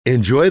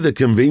Enjoy the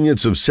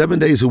convenience of 7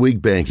 days a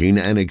week banking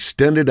and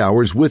extended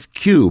hours with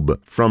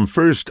Cube from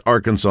First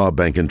Arkansas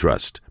Bank and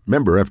Trust.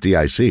 Member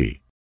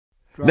FDIC.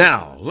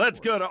 Now, let's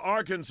go to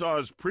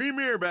Arkansas's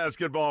premier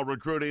basketball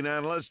recruiting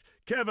analyst,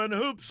 Kevin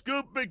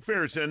Hoopscoop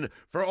McPherson,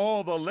 for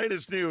all the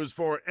latest news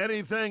for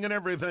anything and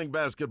everything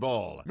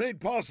basketball.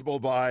 Made possible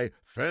by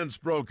Fence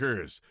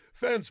Brokers.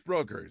 Fence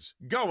Brokers,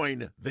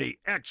 going the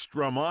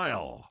extra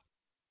mile.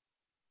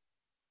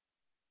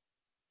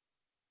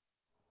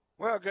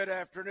 Well, good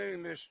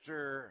afternoon,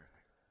 Mr.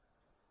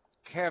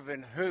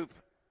 Kevin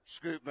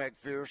Hoopscoop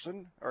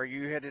McPherson. Are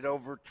you headed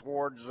over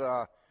towards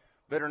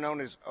better known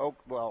as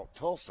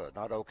Tulsa,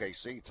 not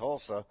OKC,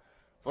 Tulsa,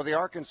 for the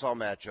Arkansas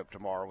matchup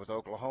tomorrow with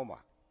Oklahoma?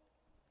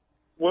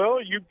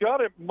 Well, you've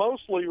got it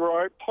mostly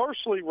right,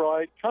 partially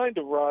right, kind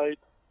of right.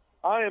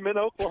 I am in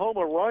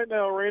Oklahoma right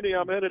now, Randy.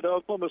 I'm headed to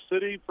Oklahoma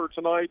City for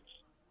tonight's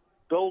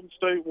Golden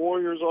State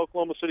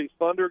Warriors-Oklahoma City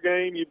Thunder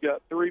game. You've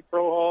got 3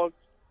 Pro Hogs.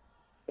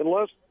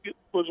 Unless it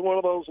was one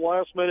of those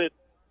last-minute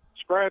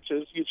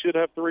scratches, you should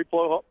have 3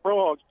 Pro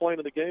Hogs playing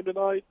in the game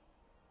tonight.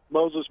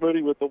 Moses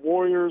Moody with the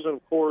Warriors, and,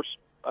 of course,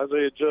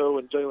 Isaiah Joe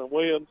and Jalen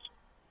Williams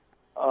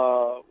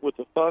with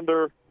the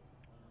Thunder.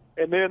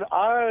 And then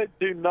I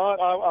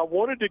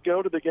wanted to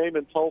go to the game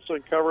in Tulsa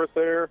and cover it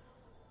there,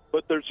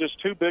 but there's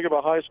just too big of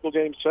a high school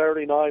game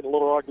Saturday night in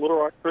Little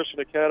Rock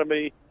Christian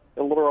Academy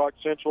and Little Rock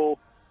Central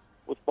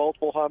with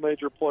multiple high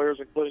major players,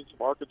 including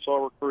some Arkansas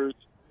recruits.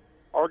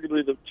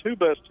 Arguably the 2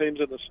 best teams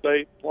in the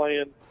state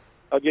playing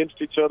against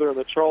each other in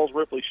the Charles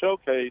Ripley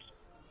Showcase.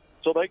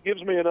 So that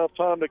gives me enough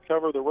time to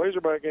cover the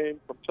Razorback game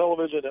from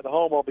television at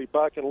home. I'll be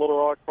back in Little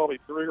Rock probably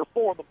 3 or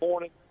 4 in the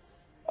morning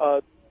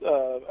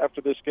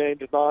after this game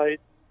tonight.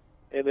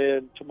 And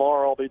then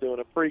tomorrow I'll be doing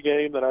a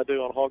pregame that I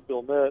do on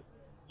Hogbill Net,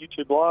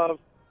 YouTube Live.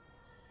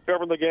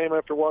 Covering the game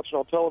after watching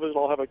on television,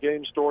 I'll have a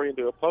game story and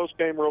do a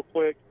postgame real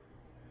quick.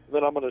 And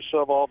then I'm going to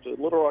shove off to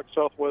Little Rock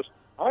Southwest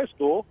High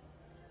School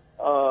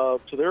to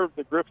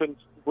the Griffin's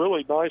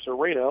really nice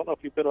arena. I don't know if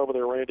you've been over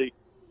there, Randy,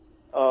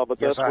 but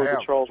that's where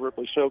the Charles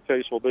Ripley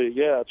Showcase will be.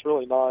 Yeah, it's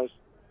really nice.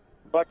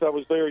 In fact, I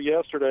was there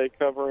yesterday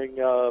covering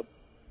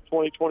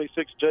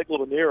 2026 Jake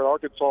Lanier.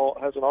 Arkansas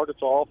has an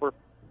Arkansas offer,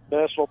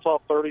 national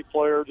top 30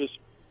 player. Just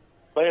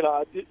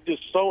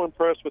so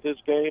impressed with his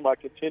game. I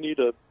continue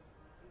to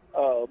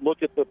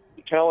look at the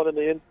talent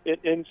in the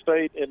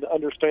in-state and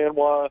understand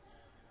why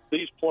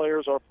these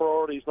players are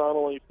priorities not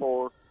only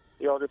for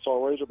the Arkansas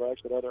Razorbacks,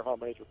 but other high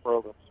major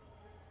programs.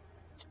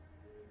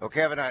 Well,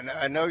 Kevin,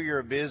 I know you're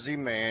a busy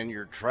man.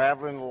 You're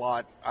traveling a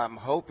lot. I'm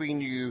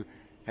hoping you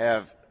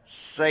have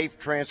safe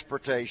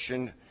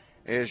transportation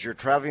as you're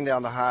traveling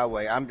down the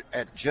highway. I'm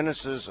at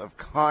Genesis of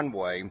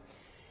Conway,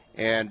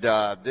 and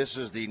this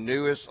is the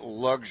newest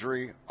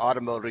luxury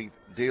automotive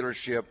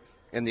dealership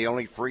and the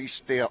only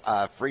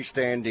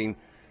freestanding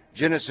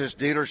Genesis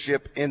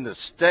dealership in the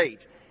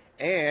state.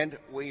 And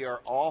we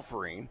are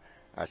offering,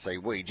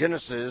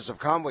 Genesis of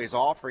Conway is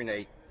offering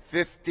a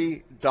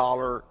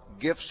 $50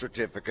 gift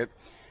certificate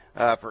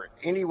for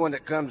anyone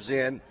that comes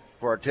in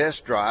for a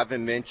test drive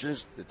and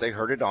mentions that they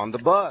heard it on the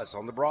buzz,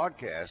 on the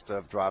broadcast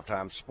of Drive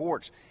Time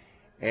Sports.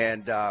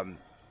 And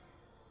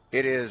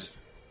it is,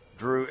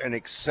 Drew, an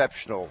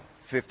exceptional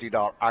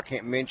 $50. I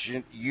can't mention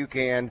it, you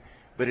can,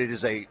 but it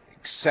is a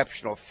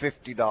exceptional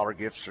 $50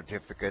 gift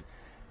certificate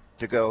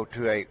to go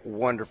to a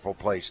wonderful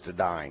place to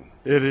dine.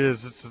 It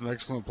is. It's an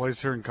excellent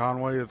place here in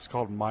Conway. It's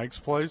called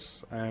Mike's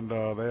Place, and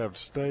they have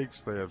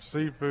steaks, they have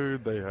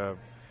seafood, they have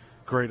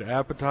great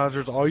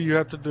appetizers. All you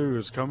have to do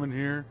is come in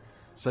here,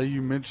 say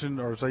you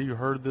mentioned or say you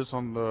heard this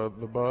on the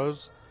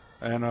buzz,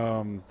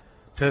 and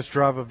test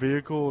drive a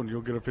vehicle, and you'll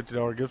get a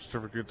 $50 gift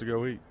certificate to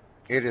go eat.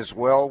 It is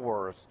well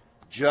worth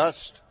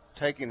just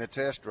taking the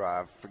test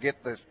drive.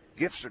 Forget the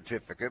gift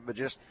certificate, but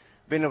just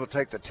being able to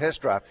take the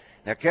test drive.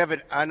 Now,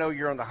 Kevin, I know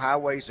you're on the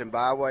highways and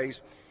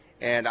byways,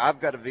 and I've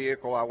got a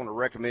vehicle I want to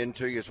recommend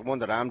to you. It's one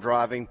that I'm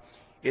driving.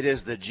 It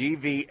is the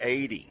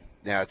GV80.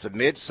 Now, it's a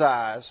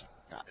midsize.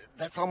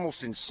 That's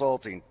almost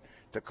insulting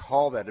to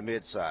call that a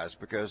midsize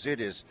because it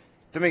is,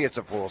 to me, it's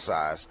a full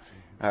size.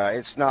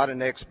 It's not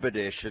an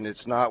Expedition.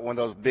 It's not one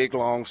of those big,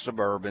 long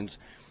Suburbans.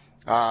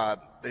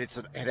 But it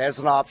has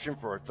an option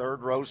for a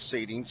third row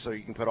seating, so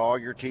you can put all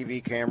your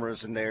TV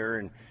cameras in there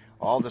and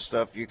all the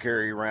stuff you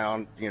carry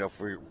around,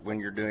 for when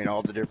you're doing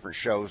all the different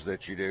shows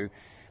that you do.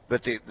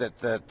 But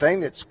the thing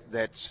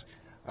that's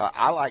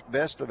I like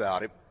best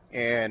about it,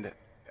 and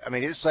I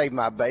mean it saved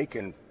my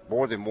bacon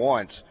more than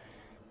once,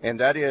 and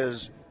that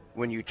is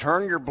when you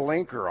turn your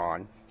blinker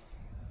on,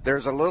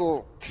 there's a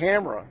little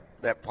camera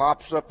that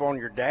pops up on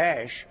your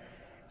dash,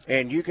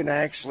 and you can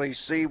actually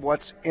see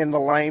what's in the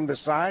lane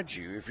beside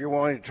you. If you're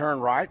wanting to turn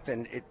right,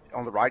 then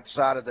on the right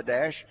side of the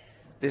dash,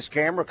 this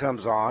camera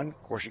comes on.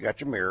 Of course, you got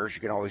your mirrors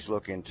you can always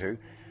look into.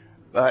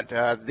 But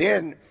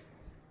then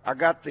I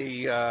got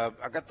the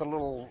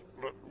little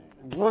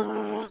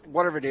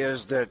whatever it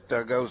is that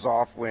goes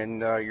off when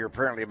you're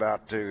apparently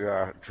about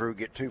to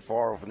get too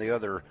far off in the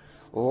other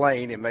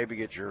lane and maybe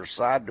get your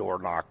side door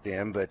knocked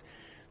in. But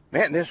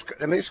Man,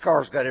 this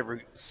car's got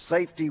every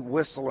safety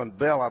whistle and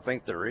bell I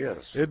think there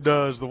is. It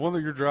does. The one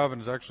that you're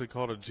driving is actually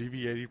called a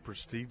GV80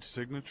 Prestige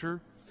Signature,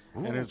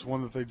 and it's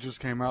one that they just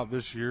came out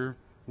this year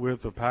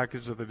with a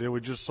package that they did. We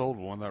just sold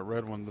one, that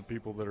red one. The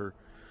people that are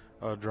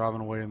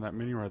driving away in that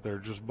Mini right there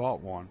just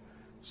bought one.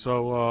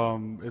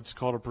 So it's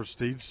called a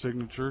Prestige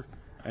Signature,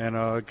 and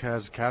it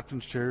has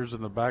captain's chairs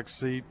in the back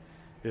seat.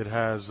 It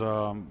has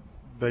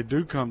they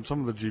do come. Some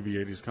of the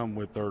GV80s come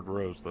with third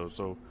rows though,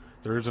 so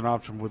there is an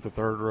option with the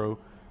third row.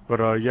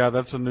 But yeah,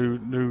 that's a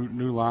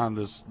new line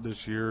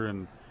this year,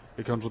 and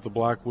it comes with the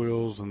black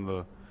wheels, and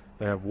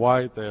they have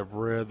white, they have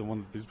red. The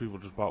one that these people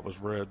just bought was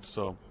red.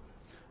 So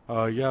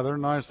yeah, they're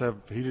nice. They have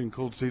heated and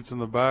cooled seats in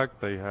the back.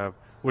 They have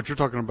what you're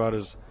talking about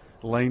is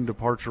lane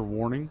departure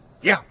warning.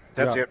 Yeah,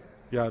 that's it.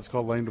 Yeah, it's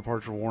called lane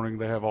departure warning.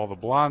 They have all the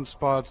blind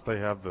spots. They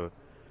have the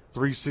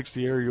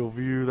 360 aerial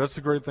view. That's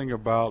the great thing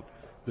about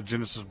the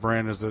Genesis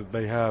brand is that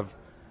they have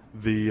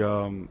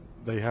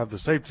the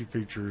safety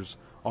features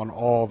on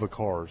all the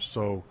cars.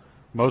 So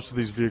most of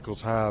these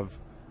vehicles have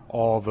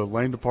all the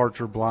lane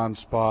departure, blind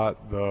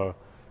spot, the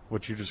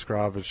what you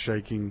describe as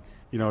shaking.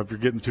 You know, if you're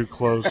getting too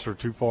close or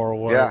too far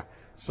away. Yeah.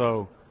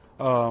 So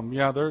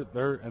yeah,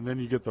 they're and then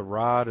you get the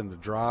ride and the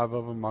drive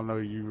of them. I know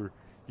you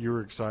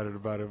were excited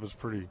about it. It was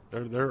pretty.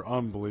 They're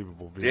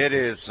unbelievable vehicles. It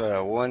is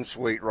one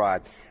sweet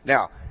ride.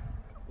 Now,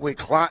 we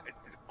climb.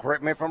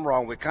 Correct me if I'm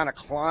wrong. We kind of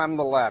climb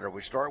the ladder.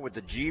 We start with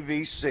the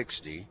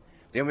GV60,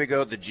 then we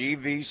go to the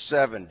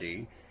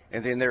GV70,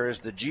 and then there is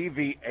the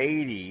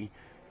GV80.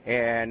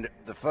 And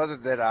the further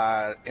that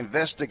I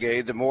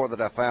investigated, the more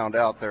that I found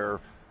out there's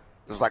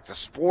like the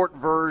sport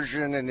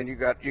version, and then you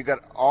got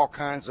all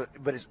kinds of.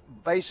 But it's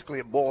basically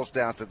it boils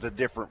down to the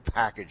different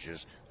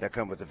packages that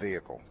come with the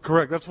vehicle.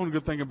 Correct. That's one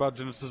good thing about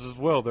Genesis as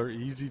well. They're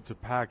easy to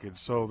package.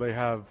 So they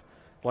have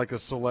like a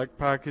select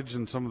package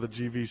in some of the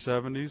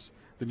GV70s.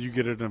 Then you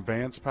get an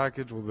advanced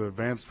package, where the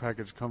advanced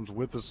package comes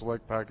with the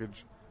select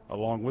package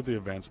along with the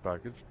advanced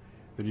package.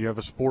 Then you have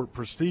a sport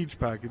prestige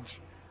package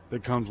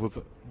that comes with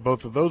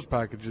both of those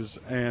packages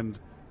and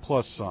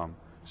plus some.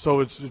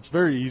 So it's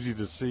very easy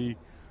to see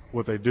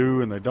what they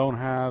do and they don't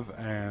have,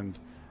 and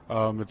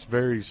it's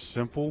very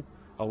simple.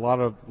 A lot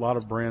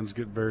of brands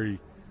get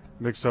very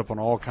mixed up on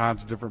all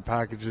kinds of different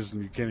packages,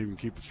 and you can't even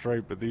keep it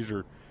straight. But these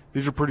are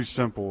pretty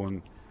simple,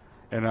 and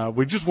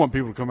we just want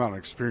people to come out and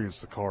experience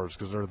the cars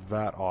because they're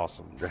that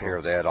awesome.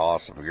 They're that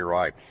awesome. You're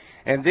right.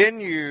 And then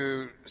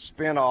you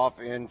spin off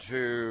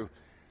into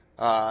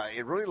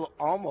it really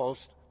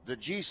almost the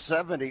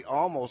G70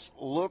 almost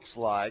looks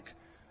like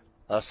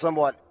a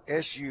somewhat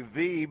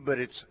SUV, but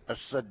it's a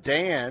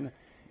sedan.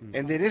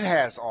 And then it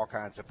has all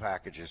kinds of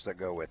packages that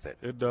go with it.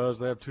 It does.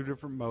 They have two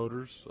different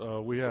motors.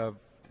 We have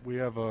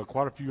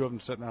quite a few of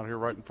them sitting out here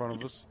right in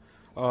front of us.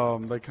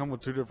 They come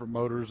with two different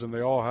motors, and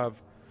they all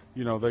have,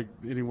 you know, they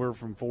anywhere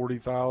from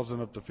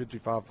 40,000 up to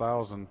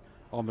 55,000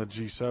 on the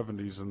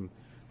G70s, and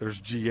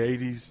there's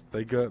G80s.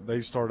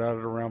 They start out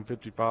at around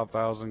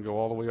 55,000, go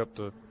all the way up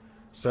to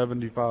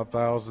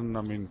 75,000.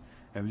 I mean,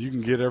 and you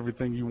can get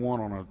everything you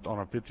want on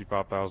a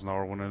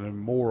 $55,000 one, and then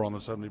more on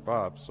the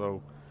 75.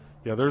 So.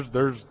 Yeah,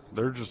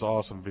 they're just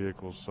awesome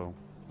vehicles. So,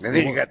 and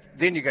then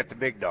you got the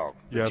big dog,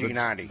 the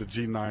G90. The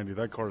G90,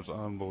 that car's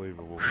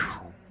unbelievable.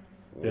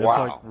 Yeah,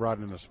 wow, it's like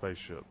riding in a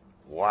spaceship.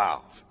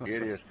 Wow,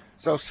 it is.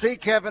 So, see,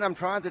 Kevin, I'm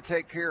trying to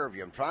take care of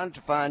you. I'm trying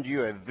to find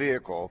you a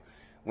vehicle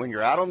when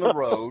you're out on the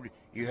road.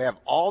 You have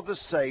all the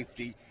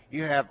safety,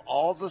 you have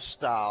all the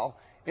style,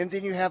 and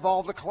then you have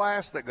all the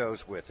class that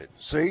goes with it.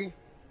 See?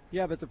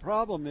 Yeah, but the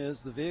problem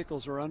is the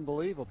vehicles are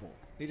unbelievable.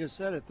 He just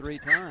said it 3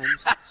 times,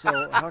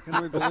 so how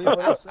can we believe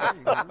what he's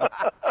saying?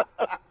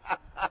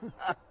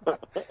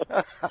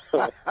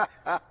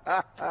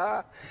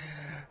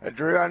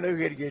 Drew, I knew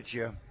he'd get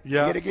you.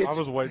 Yeah, I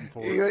was waiting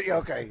for it.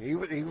 Okay, he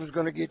was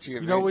going to get you.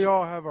 You know, we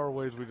all have our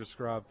ways we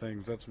describe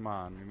things. That's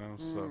mine, you know.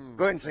 So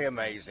go ahead and say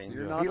amazing.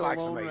 You're not he the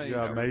likes Lone amazing. Ranger.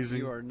 Yeah, amazing.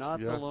 You are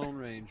not the Lone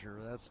Ranger.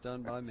 That's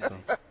done by me.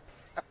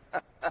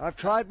 I've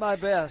tried my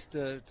best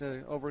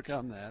to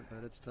overcome that,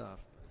 but it's tough.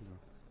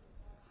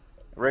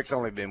 Rick's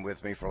only been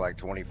with me for like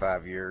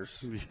 25 years,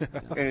 and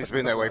it's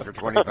been that way for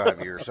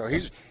 25 years. So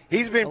he's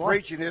been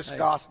preaching this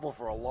gospel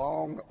for a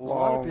long time. A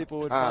lot of people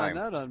would find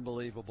that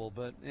unbelievable,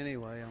 but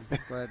anyway, I'm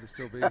glad to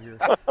still be here.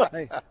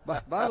 Hey,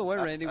 by the way,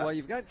 Randy, while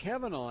you've got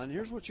Kevin on,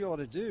 here's what you ought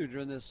to do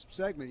during this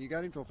segment. You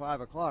got him till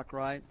 5 o'clock,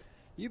 right?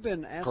 You've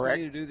been asking me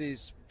to do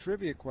these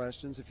trivia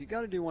questions. If you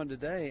got to do one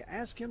today,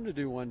 ask him to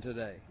do one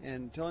today,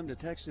 and tell him to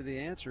text you the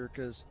answer,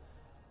 because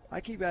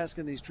I keep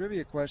asking these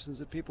trivia questions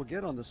that people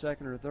get on the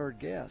second or third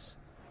guess.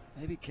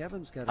 Maybe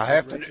Kevin's got. I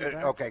have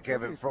to. Okay,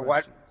 Kevin. For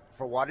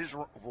what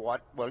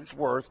it's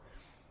worth,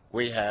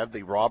 we have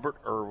the Robert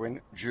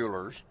Irwin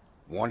Jewelers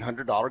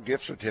 $100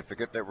 gift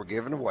certificate that we're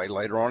giving away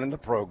later on in the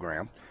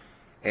program,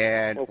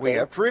 and we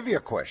have trivia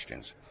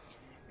questions.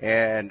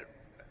 And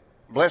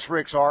bless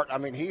Rick's heart, I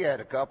mean, he had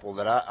a couple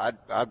that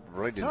I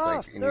really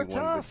didn't think anyone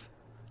They're tough.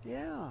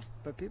 Yeah,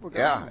 but people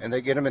got them. and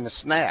they get them in the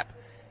snap.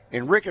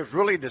 And Rick is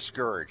really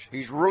discouraged.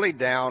 He's really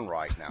down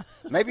right now.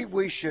 Maybe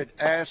we should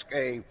ask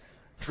a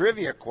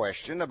trivia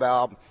question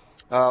about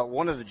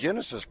one of the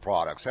Genesis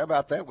products. How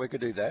about that? We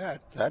could do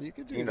that. You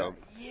could do that.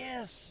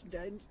 Yes.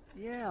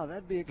 Yeah,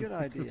 that'd be a good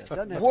idea.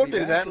 We'll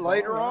do that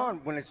later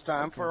on when it's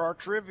time for our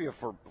trivia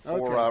for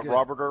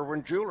Robert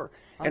Irwin Jeweler.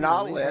 And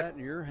I'll leave that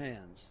in your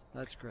hands.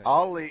 That's great.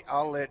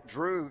 I'll let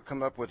Drew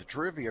come up with a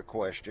trivia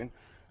question,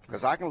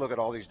 because I can look at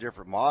all these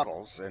different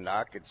models and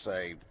I could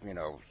say,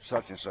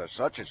 such and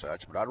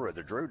such, but I'd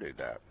rather Drew do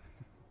that.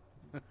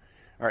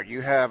 All right, you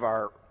have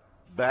our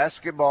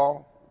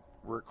basketball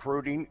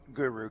recruiting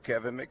guru,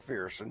 Kevin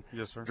McPherson.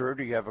 Yes, sir. Drew,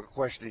 do you have a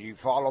question? Do you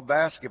follow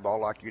basketball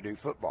like you do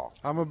football?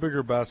 I'm a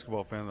bigger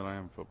basketball fan than I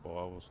am football.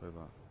 I will say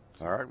that.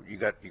 All right, you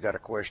got a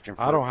question?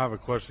 I don't have a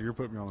question. You're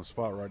putting me on the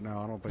spot right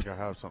now. I don't think I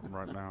have something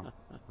right now,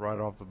 right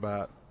off the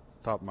bat,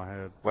 top of my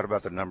head. What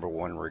about the number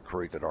one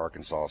recruit that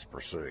Arkansas is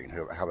pursuing?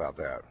 How about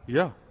that?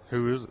 Yeah.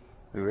 Who is it?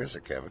 Who is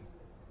it, Kevin?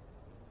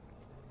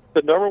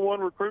 The number one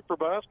recruit for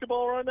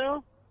basketball right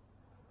now?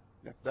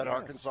 That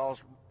Arkansas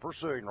is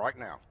pursuing right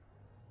now.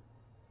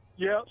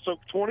 Yeah, so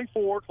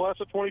class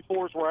of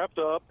 24 is wrapped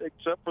up,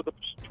 except for the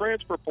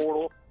transfer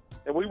portal,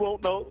 and we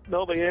won't know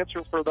the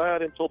answer for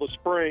that until the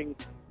spring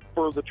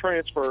for the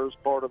transfers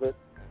part of it.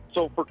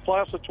 So for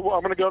class of 12,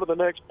 I'm going to go to the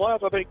next class.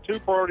 I think 2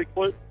 priority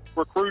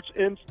recruits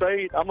in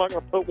state. I'm not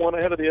going to put one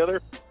ahead of the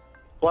other.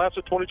 Class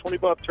of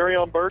 2025,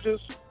 Terrion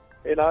Burgess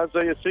and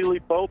Isaiah Seeley,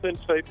 both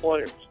in-state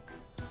players.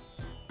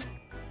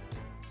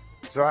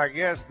 So I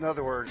guess, in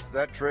other words,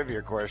 that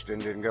trivia question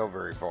didn't go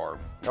very far.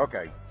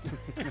 Okay.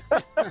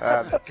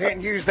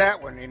 Can't use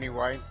that one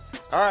anyway.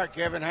 All right,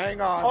 Kevin,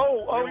 hang on.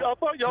 Oh, I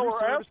thought y'all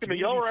were asking me.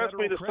 Y'all were asking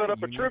me to set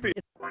up a trivia.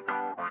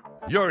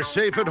 You're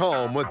safe at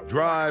home with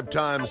Drive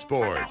Time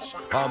Sports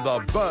on the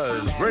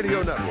Buzz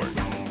Radio Network.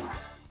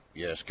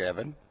 Yes,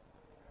 Kevin.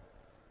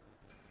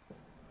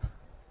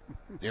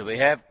 Do we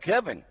have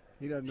Kevin?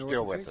 He doesn't know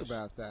still what to with think us?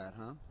 about that,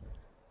 huh?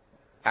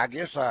 I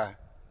guess I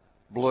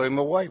blew him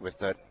away with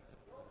that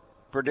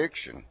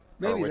prediction.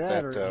 Maybe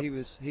that, or he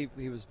was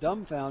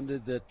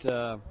dumbfounded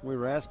that we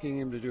were asking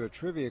him to do a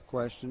trivia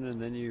question,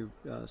 and then you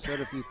said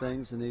a few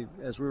things, and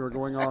as we were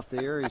going off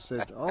the air, he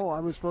said, "Oh,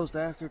 I was supposed to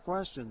ask a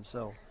question."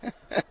 So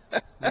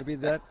maybe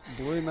that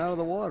blew him out of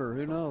the water.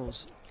 Who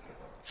knows?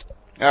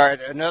 All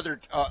right, another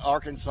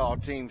Arkansas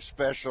team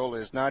special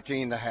is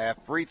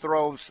 19.5 free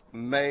throws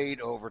made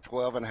over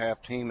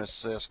 12.5 team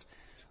assists.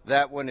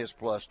 That one is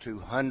plus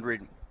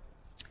 200.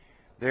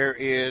 There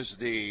is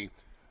the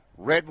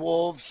Red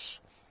Wolves.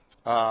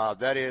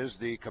 That is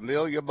the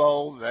Camellia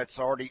Bowl. That's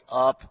already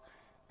up.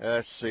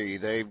 Let's see.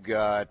 They've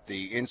got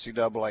the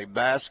NCAA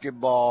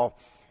basketball,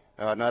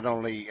 not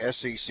only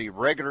SEC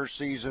regular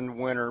season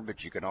winner,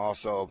 but you can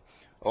also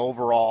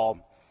overall,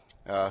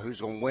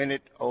 who's going to win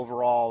it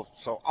overall.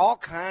 So all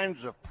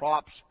kinds of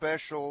prop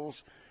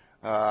specials.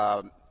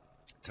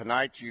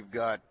 Tonight you've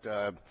got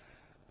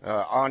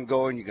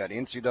ongoing. You got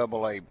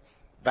NCAA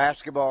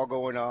basketball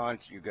going on.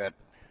 You got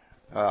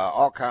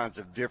all kinds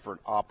of different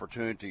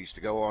opportunities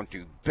to go on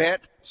to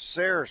Bet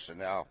Saracen.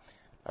 Now,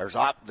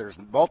 there's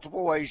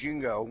multiple ways you can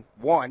go.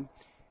 One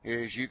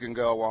is you can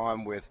go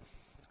on with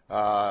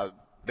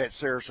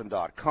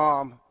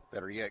betsaracen.com.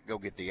 Better yet, go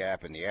get the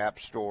app in the App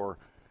Store.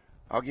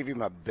 I'll give you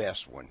my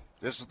best one.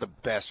 This is the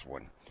best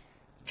one.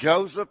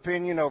 Joe's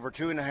opinion over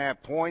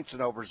 2.5 points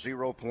and over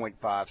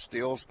 0.5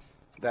 steals.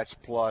 That's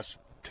plus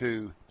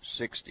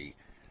 260.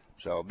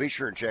 So be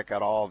sure and check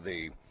out all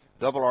the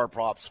Double R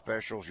prop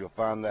specials. You'll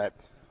find that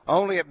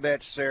only at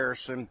Bet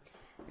Saracen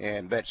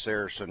and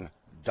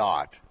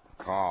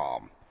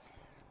betsaracen.com.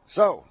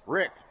 So,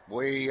 Rick,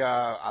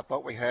 I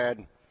thought we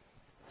had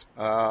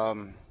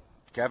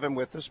Kevin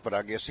with us, but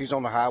I guess he's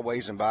on the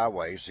highways and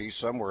byways. He's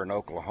somewhere in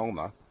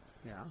Oklahoma.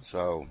 Yeah.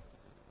 So,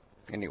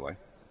 anyway,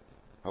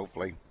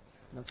 hopefully.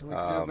 Nothing we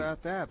can do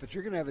about that. But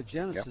you're going to have a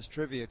Genesis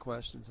trivia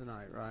question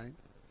tonight, right?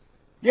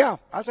 Yeah,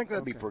 I think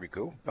that'd be pretty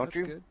cool, don't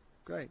you? That's good.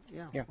 Great,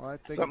 yeah. Well, I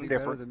think Something it'd be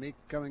different. better than me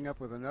coming up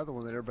with another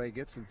one that everybody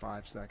gets in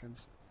 5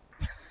 seconds.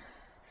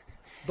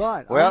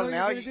 But well,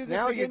 now you get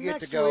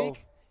to go.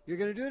 Week. You're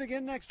going to do it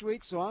again next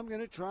week, so I'm going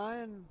to try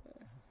and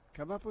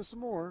come up with some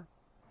more.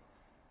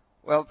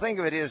 Well, think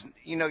of it is,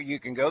 you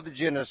can go to the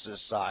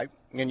Genesis site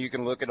and you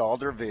can look at all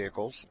their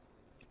vehicles.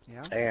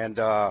 Yeah. And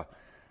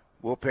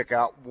we'll pick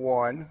out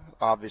one,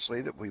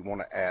 obviously, that we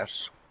want to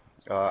ask.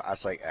 I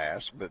say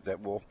ask, but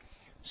that will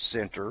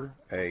center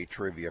a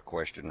trivia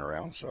question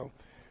around. So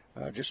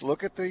just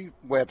look at the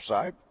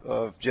website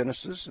of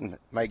Genesis, and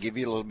it may give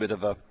you a little bit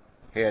of a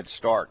head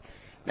start.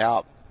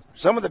 Now,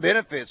 some of the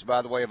benefits,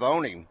 by the way, of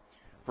owning,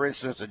 for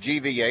instance, a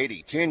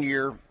GV80,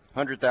 10-year,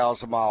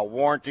 100,000-mile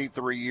warranty,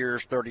 3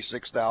 years,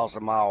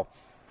 36,000-mile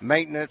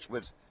maintenance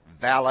with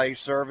valet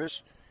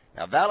service.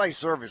 Now, valet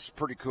service is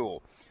pretty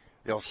cool.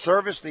 They'll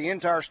service the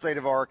entire state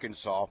of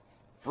Arkansas,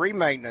 free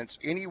maintenance,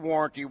 any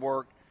warranty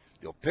work.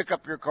 They'll pick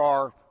up your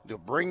car. They'll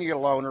bring you a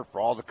loaner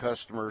for all the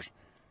customers.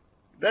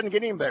 Doesn't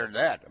get any better than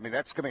that. I mean,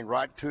 that's coming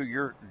right to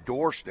your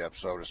doorstep,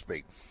 so to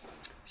speak.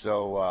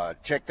 So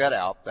check that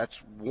out. That's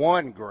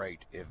one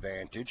great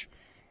advantage.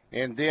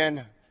 And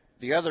then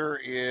the other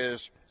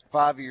is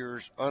 5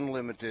 years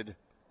unlimited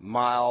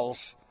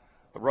miles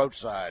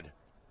roadside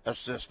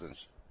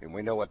assistance and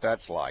we know what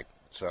that's like.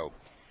 So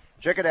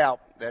check it out.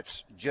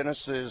 That's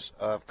Genesis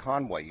of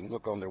Conway. You can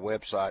look on their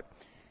website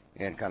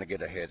and kind of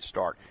get a head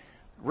start.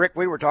 Rick,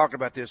 we were talking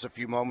about this a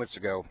few moments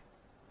ago,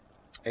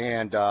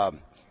 and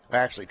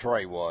actually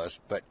Trey was,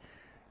 but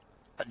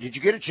did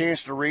you get a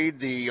chance to read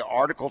the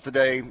article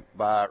today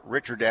by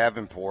Richard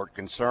Davenport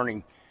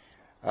concerning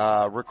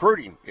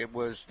recruiting? It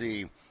was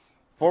the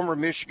former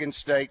Michigan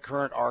State,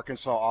 current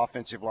Arkansas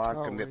offensive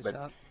line commitment,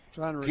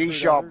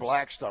 Keyshawn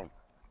Blackstone.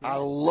 Yeah. I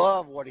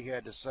love what he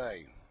had to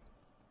say.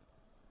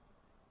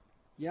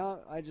 Yeah,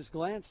 I just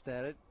glanced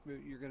at it.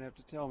 You're going to have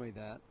to tell me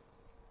that.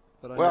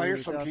 But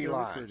here's some key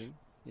lines. Recruiting.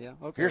 Yeah,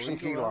 okay. Here's some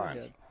key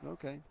lines. Ahead.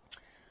 Okay.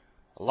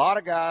 A lot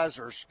of guys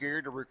are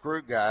scared to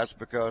recruit guys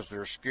because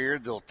they're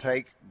scared they'll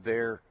take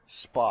their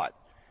spot.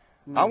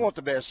 I want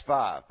the best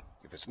 5.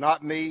 If it's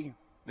not me,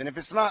 then if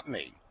it's not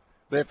me.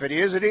 But if it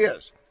is, it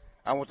is.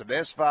 I want the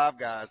best 5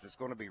 guys that's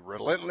going to be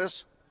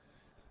relentless,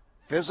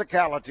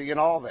 physicality, and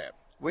all that.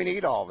 We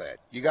need all that.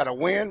 You got to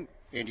win,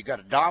 and you got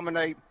to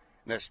dominate,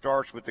 and that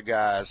starts with the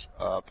guys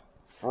up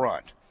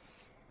front.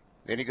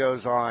 Then he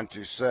goes on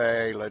to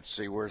say, let's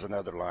see, where's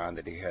another line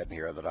that he had in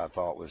here that I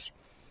thought was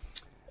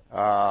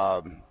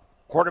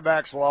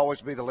quarterbacks will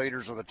always be the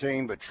leaders of the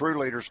team, but true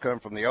leaders come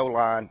from the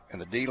O-line and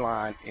the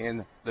D-line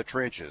in the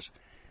trenches.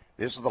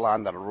 This is the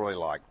line that I really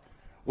like.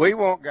 We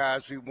want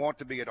guys who want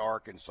to be at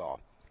Arkansas,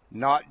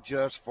 not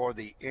just for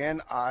the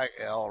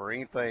NIL or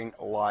anything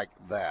like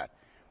that.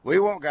 We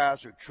want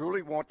guys who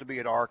truly want to be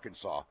at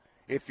Arkansas.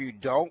 If you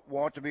don't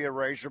want to be a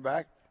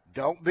Razorback,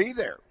 don't be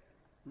there.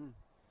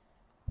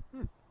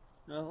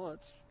 Well,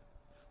 that's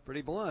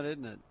pretty blunt,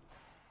 isn't it?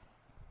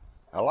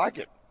 I like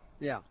it.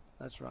 Yeah,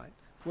 that's right.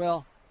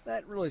 Well,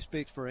 that really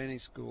speaks for any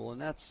school,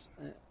 and that's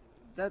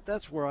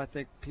where I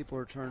think people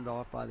are turned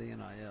off by the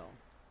NIL.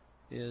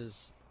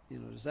 Is,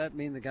 does that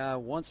mean the guy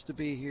wants to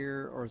be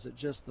here, or is it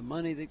just the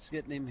money that's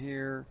getting him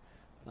here?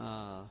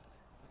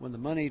 When the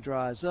money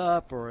dries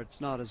up, or it's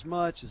not as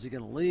much, is he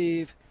going to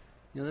leave?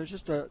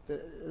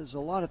 There's a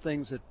lot of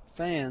things that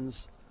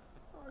fans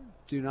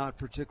do not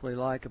particularly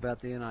like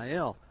about the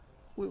NIL.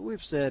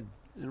 We've said,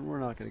 and we're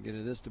not going to get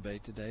into this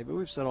debate today, but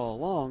we've said all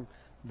along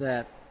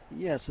that,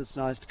 yes, it's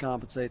nice to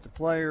compensate the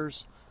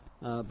players,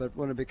 but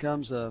when it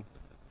becomes hey,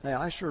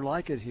 I sure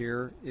like it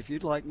here. If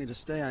you'd like me to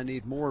stay, I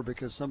need more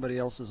because somebody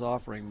else is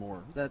offering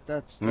more.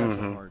 That's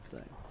a hard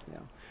thing. Yeah,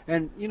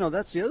 and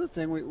that's the other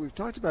thing we've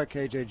talked about.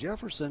 KJ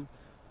Jefferson,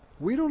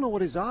 we don't know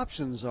what his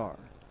options are.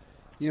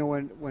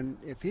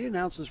 If he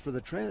announces for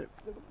the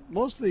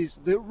most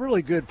of the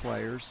really good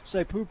players,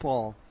 say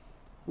Pupal.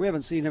 We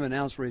haven't seen him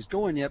announce where he's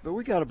going yet, but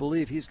we got to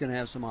believe he's going to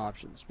have some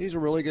options. He's a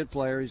really good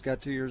player. He's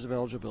got 2 years of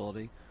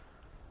eligibility.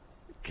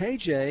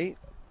 KJ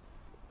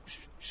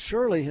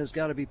surely has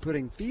got to be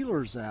putting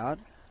feelers out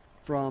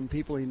from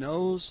people he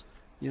knows.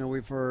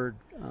 We've heard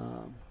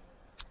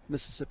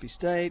Mississippi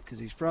State because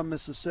he's from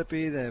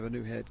Mississippi. They have a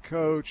new head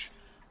coach.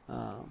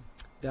 Dow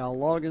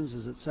Loggins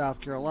is at South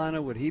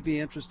Carolina. Would he be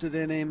interested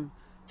in him?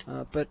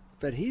 But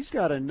he's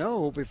got to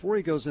know before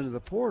he goes into the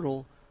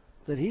portal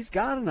that he's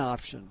got an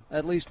option,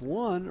 at least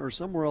one, or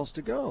somewhere else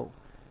to go.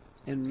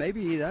 And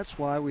maybe that's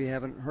why we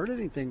haven't heard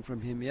anything from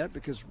him yet,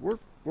 because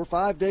we're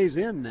 5 days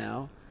in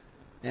now,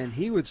 and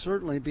he would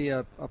certainly be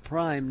a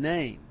prime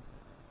name.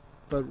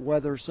 But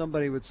whether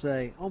somebody would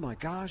say, oh my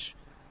gosh,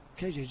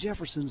 KJ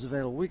Jefferson's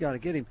available, we got to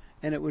get him,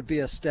 and it would be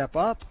a step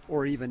up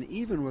or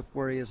even with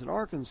where he is at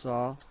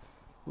Arkansas,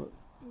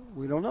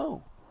 we don't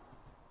know.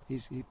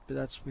 He's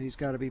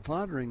got to be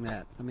pondering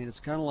that. I mean, it's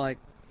kind of like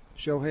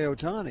Shohei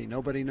Ohtani.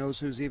 Nobody knows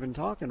who's even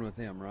talking with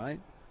him, right?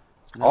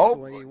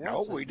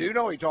 We do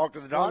know he talked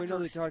to the Dodgers. We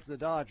know he talked to the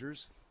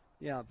Dodgers.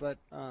 Yeah, but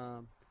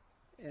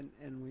and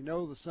we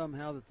know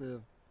somehow that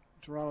the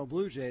Toronto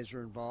Blue Jays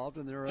are involved,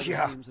 and there are other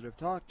teams that have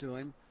talked to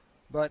him.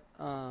 But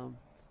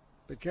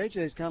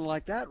KJ's kind of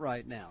like that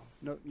right now.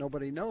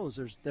 Nobody knows.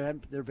 There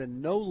have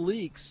been no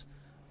leaks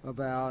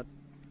about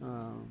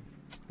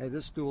hey,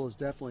 this school is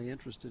definitely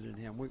interested in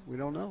him. We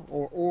don't know,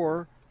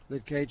 or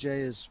that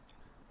KJ is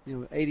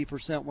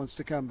 80% wants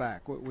to come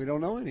back. We don't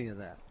know any of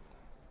that.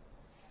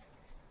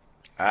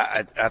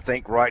 I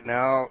think right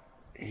now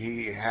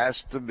he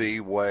has to be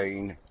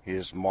weighing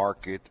his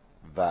market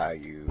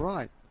value.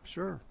 Right,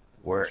 sure.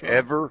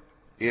 Wherever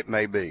it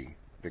may be.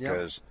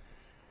 Because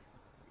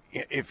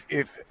if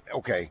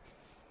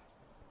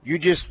you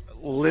just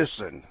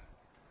listen.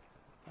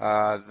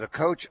 The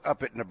coach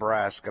up at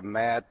Nebraska,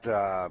 Matt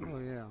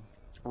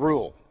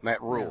Rule.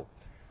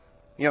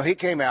 Yeah. He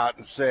came out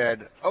and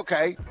said,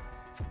 okay,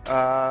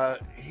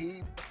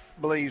 he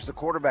believes the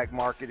quarterback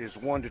market is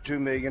 $1 to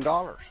 $2 million.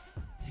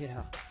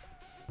 Yeah.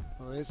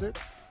 Well, is it?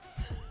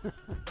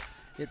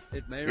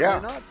 it may or may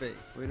not be.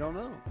 We don't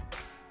know.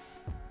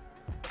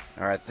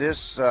 All right,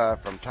 this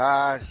from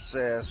Ty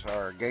says,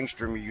 our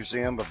Gangster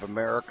Museum of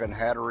American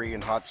Hattery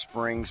in Hot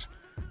Springs,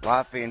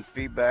 life and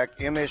feedback.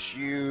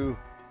 MSU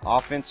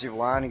offensive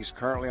line, he's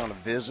currently on a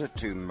visit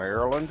to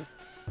Maryland.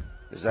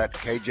 Is that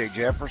KJ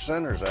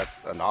Jefferson, or is that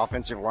an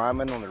offensive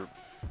lineman on their?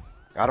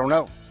 I don't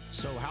know.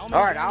 So how many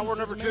All right, guns hour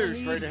does number a man 2,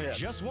 need? straight ahead.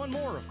 Just one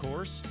more, of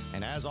course.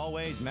 And as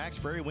always, Max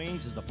Prairie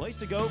Wings is the place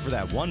to go for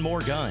that one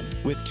more gun.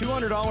 With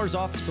 $200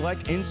 off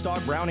select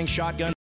in-stock Browning shotgun